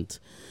component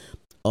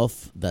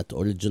of that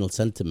original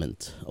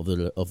sentiment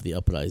of the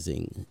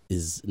uprising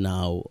is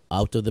now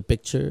out of the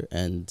picture?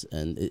 And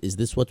is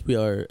this what we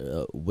are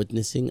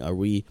witnessing? Are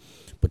we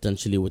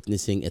potentially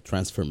witnessing a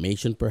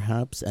transformation,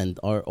 perhaps? And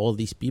are all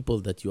these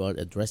people that you are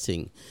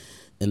addressing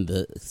in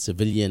the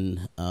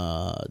civilian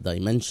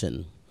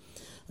dimension,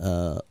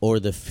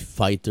 or the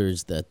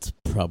fighters that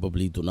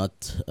probably do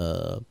not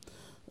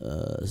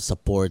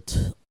support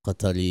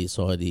Qatari,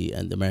 Saudi,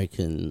 and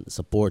American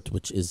support,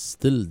 which is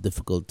still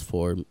difficult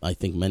for, I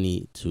think,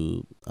 many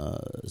to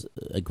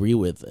agree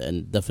with,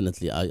 and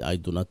definitely I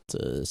do not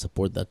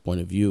support that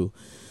point of view.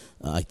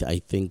 I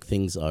think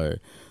things are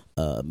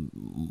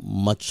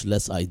much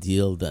less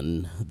ideal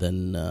than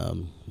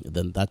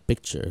that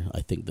picture.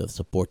 I think the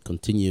support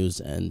continues,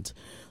 and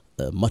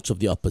much of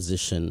the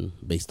opposition,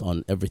 based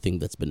on everything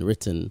that's been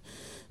written,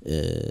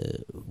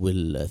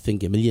 will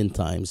think a million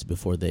times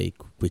before they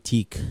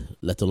critique,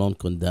 let alone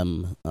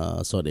condemn,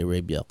 Saudi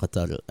Arabia,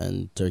 Qatar,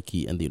 and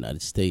Turkey, and the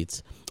United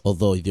States.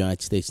 Although the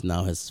United States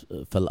now has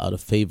fell out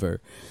of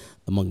favor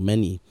among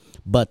many.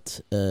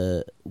 But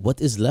what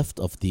is left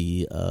of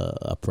the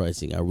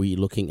uprising? Are we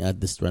looking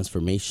at this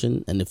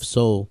transformation? And if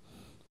so,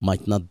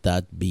 might not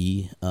that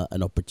be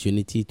an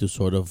opportunity to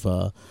sort of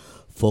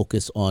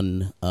focus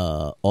on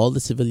all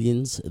the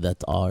civilians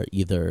that are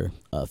either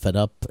fed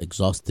up,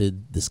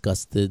 exhausted,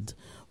 disgusted,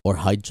 or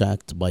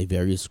hijacked by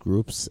various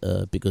groups,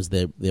 because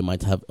they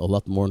might have a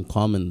lot more in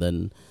common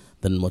than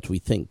what we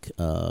think.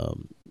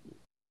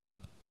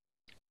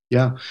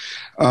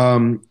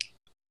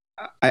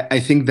 I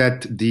think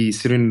that the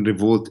Syrian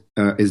revolt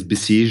is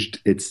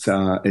besieged. It's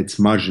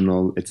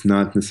marginal. It's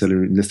not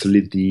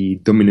necessarily the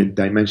dominant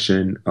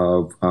dimension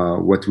of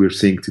what we're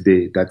seeing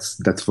today.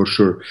 That's for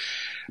sure.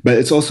 But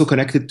it's also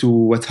connected to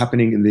what's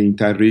happening in the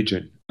entire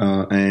region.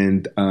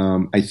 And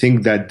I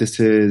think that this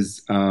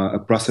is a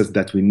process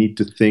that we need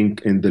to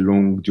think in the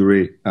long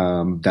durée,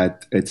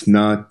 that it's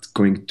not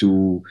going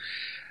to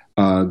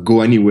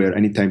go anywhere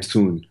anytime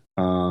soon.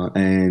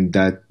 And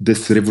that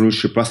this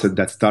revolutionary process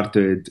that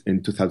started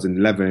in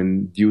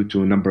 2011 due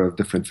to a number of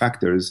different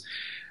factors,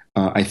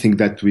 I think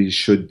that we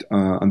should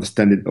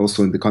understand it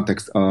also in the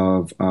context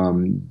of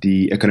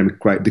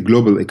the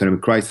global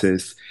economic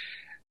crisis,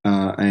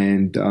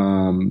 and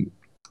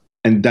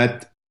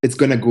that it's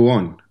going to go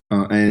on.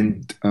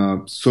 And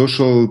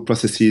social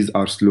processes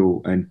are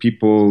slow, and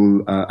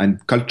people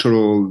and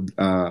cultural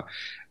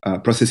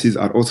processes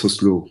are also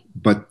slow.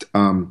 But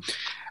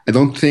I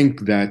don't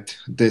think that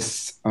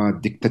this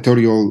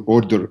dictatorial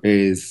order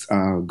is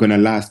going to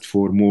last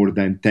for more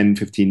than 10,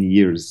 15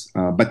 years.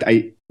 But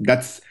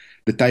that's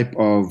the type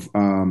of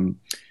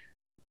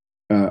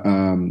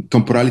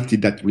temporality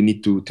that we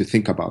need to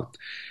think about.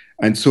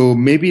 And so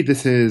maybe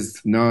this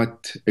is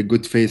not a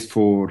good phase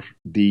for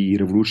the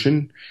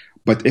revolution,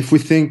 But if we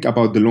think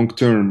about the long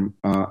term,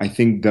 I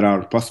think there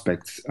are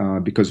prospects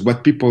because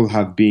what people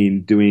have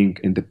been doing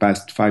in the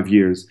past 5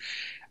 years,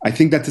 I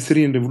think that the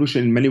Syrian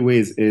revolution, in many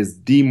ways, is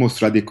the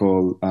most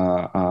radical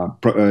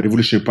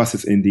revolutionary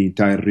process in the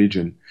entire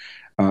region.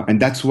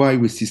 And that's why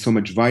we see so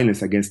much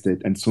violence against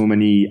it and so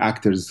many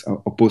actors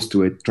opposed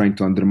to it, trying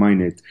to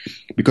undermine it,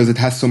 because it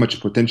has so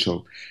much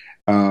potential.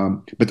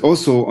 But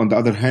also, on the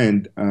other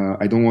hand,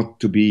 I don't want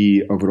to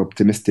be over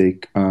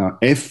optimistic.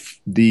 If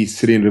the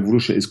Syrian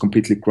revolution is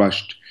completely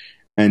crushed,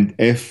 and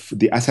if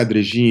the Assad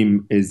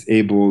regime is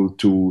able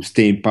to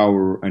stay in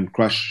power and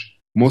crush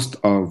most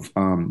of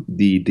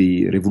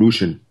the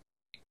revolution,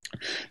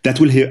 that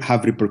will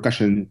have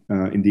repercussion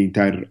in the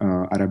entire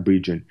Arab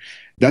region.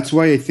 That's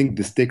why I think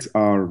the stakes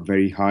are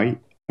very high,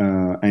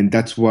 and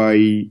that's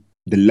why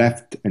the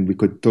left, and we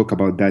could talk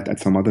about that at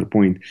some other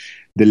point,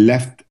 the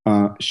left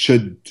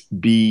should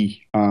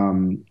be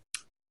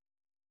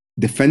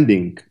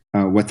defending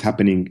what's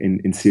happening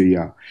in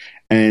Syria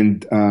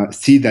and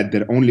see that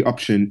their only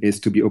option is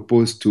to be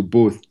opposed to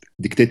both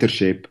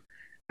dictatorship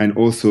and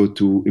also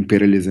to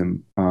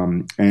imperialism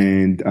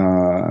and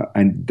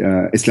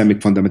Islamic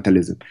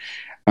fundamentalism.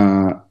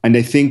 And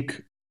I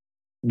think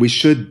we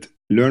should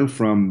learn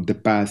from the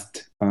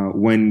past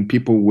when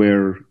people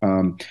were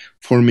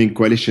forming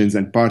coalitions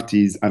and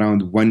parties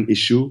around one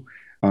issue.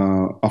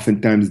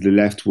 Oftentimes, the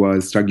left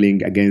was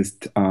struggling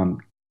against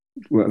around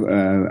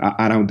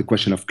the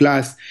question of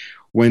class.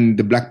 When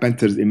the Black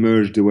Panthers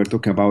emerged, they were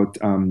talking about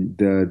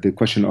the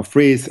question of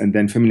race, and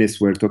then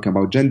feminists were talking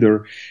about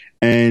gender.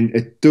 And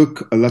it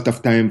took a lot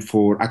of time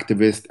for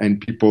activists and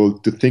people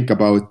to think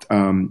about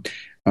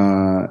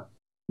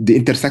the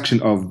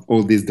intersection of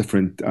all these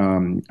different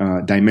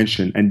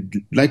dimensions. And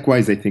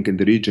likewise, I think in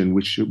the region,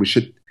 we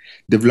should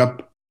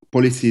develop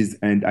policies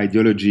and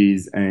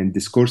ideologies and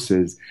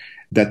discourses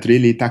that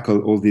really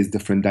tackle all these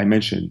different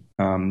dimensions.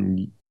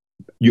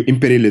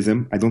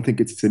 Imperialism, I don't think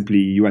it's simply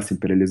US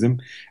imperialism.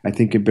 I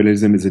think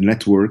imperialism is a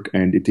network,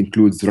 and it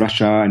includes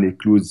Russia and it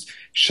includes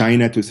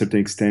China to a certain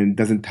extent.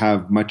 Doesn't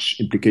have much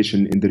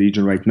implication in the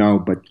region right now,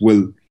 but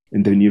will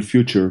in the near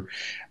future.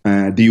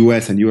 The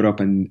US and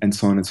Europe and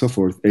so on and so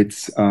forth.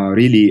 It's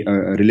really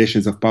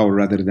relations of power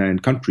rather than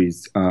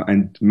countries.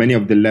 And many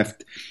of the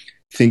left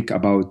think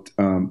about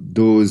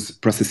those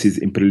processes,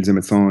 imperialism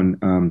and so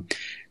on,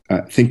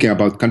 thinking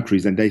about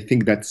countries, and I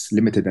think that's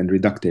limited and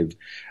reductive.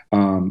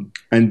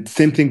 And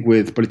same thing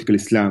with political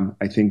Islam.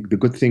 I think the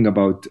good thing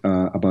about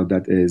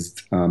that is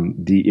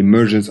the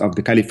emergence of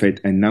the caliphate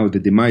and now the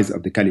demise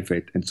of the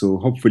caliphate, and so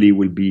hopefully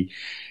we'll be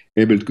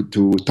able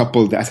to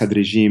topple the Assad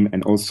regime,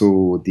 and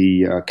also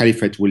the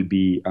caliphate will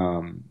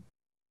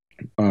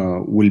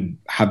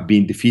have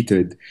been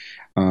defeated,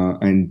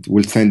 and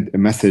will send a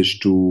message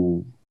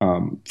to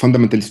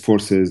fundamentalist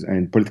forces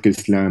and political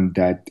Islam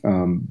that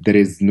there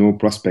is no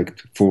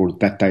prospect for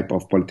that type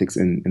of politics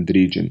in the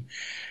region.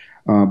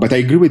 But I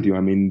agree with you.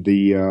 I mean,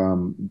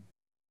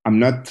 I'm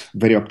not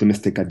very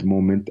optimistic at the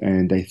moment,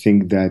 and I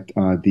think that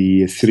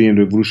the Syrian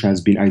revolution has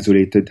been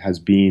isolated, has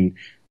been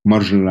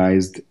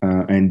marginalized,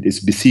 and is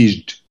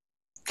besieged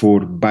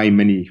by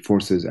many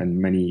forces and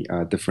many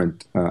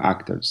different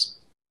actors.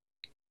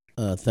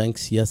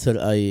 Thanks, Yasser.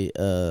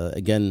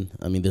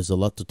 I mean, there's a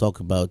lot to talk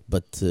about,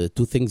 but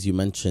two things you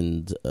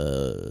mentioned.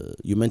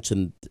 You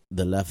mentioned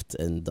the left,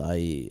 and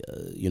I,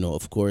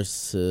 of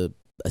course,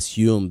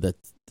 assume that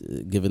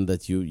given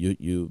that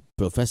you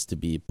profess to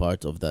be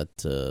part of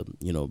that,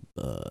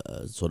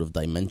 sort of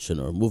dimension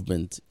or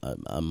movement,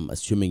 I'm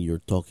assuming you're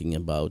talking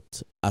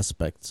about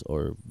aspects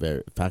or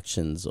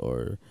factions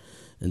or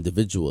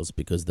individuals,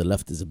 because the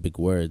left is a big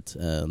word,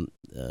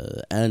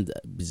 and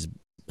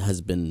has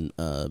been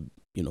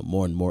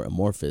more and more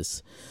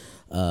amorphous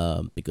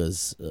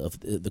because of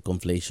the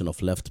conflation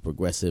of left,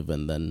 progressive,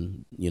 and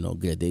then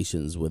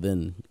gradations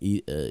within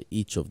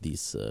each of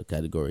these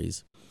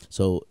categories.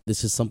 So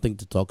this is something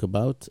to talk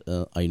about.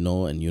 I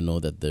know, and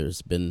that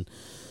there's been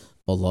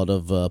a lot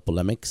of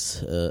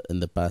polemics in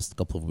the past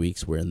couple of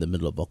weeks. We're in the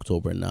middle of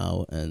October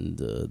now, and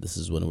this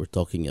is when we're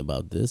talking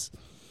about this.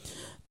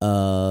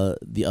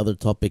 The other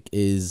topic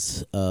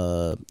is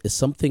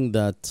something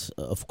that,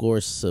 of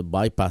course,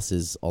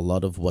 bypasses a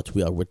lot of what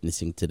we are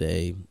witnessing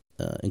today,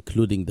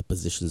 including the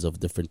positions of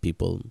different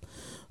people,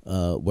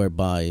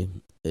 whereby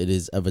it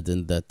is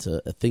evident that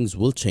things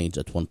will change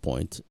at one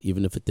point,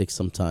 even if it takes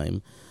some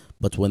time.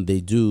 But when they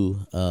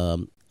do,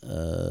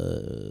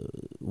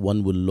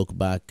 one will look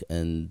back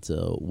and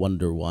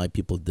wonder why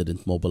people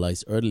didn't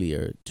mobilize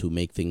earlier to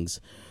make things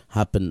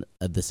happen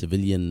at the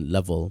civilian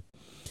level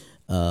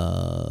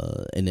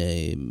in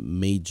a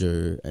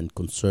major and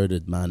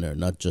concerted manner,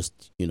 not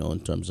just, in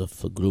terms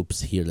of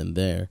groups here and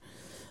there.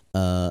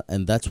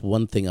 And that's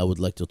one thing I would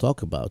like to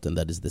talk about, and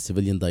that is the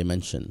civilian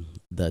dimension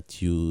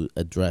that you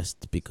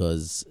addressed,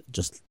 because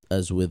just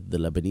as with the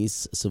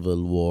Lebanese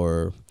civil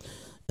war,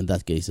 in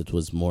that case, it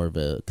was more of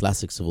a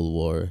classic civil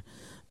war.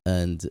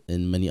 And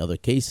in many other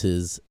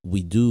cases,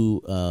 we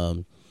do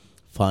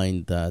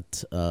find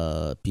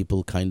that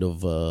people kind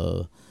of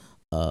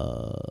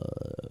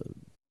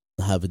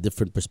have a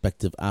different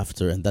perspective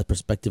after, and that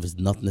perspective is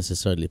not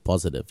necessarily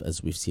positive,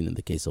 as we've seen in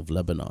the case of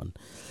Lebanon.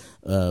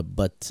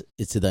 But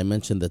it's a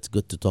dimension that's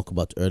good to talk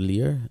about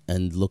earlier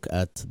and look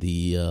at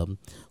the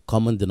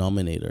common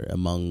denominator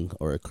among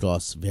or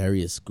across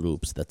various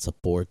groups that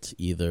support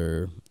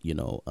either,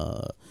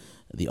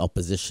 the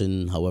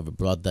opposition, however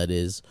broad that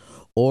is,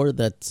 or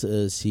that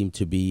seem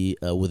to be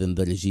within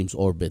the regime's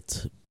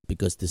orbit.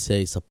 Because to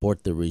say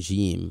support the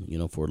regime,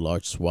 for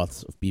large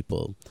swaths of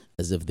people,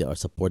 as if they are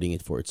supporting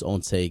it for its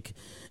own sake,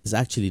 is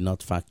actually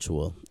not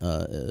factual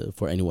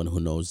for anyone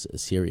who knows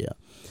Syria.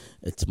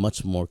 It's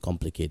much more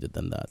complicated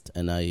than that.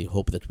 And I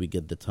hope that we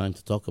get the time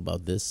to talk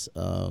about this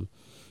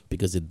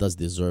because it does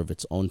deserve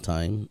its own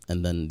time.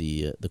 And then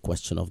the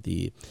question of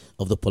the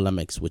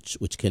polemics,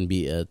 which can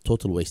be a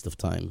total waste of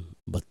time,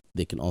 but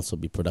they can also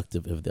be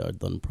productive if they are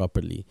done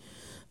properly.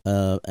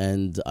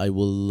 And I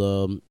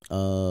will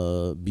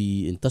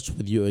be in touch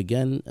with you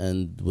again,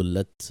 and will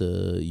let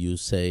you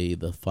say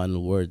the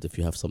final word if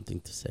you have something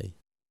to say.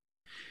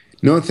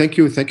 No, thank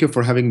you. Thank you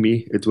for having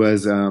me. It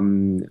was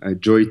a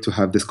joy to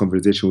have this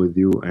conversation with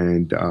you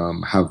and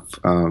have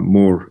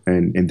more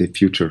in the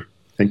future.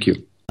 Thank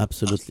you.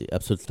 Absolutely.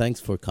 Absolutely. Thanks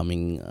for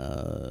coming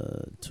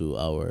to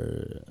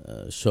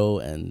our show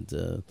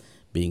and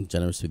being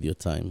generous with your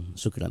time.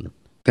 Shukran.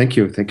 Thank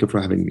you. Thank you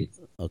for having me.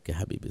 Okay,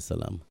 Habibi.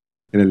 Salam.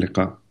 إلى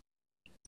اللقاء.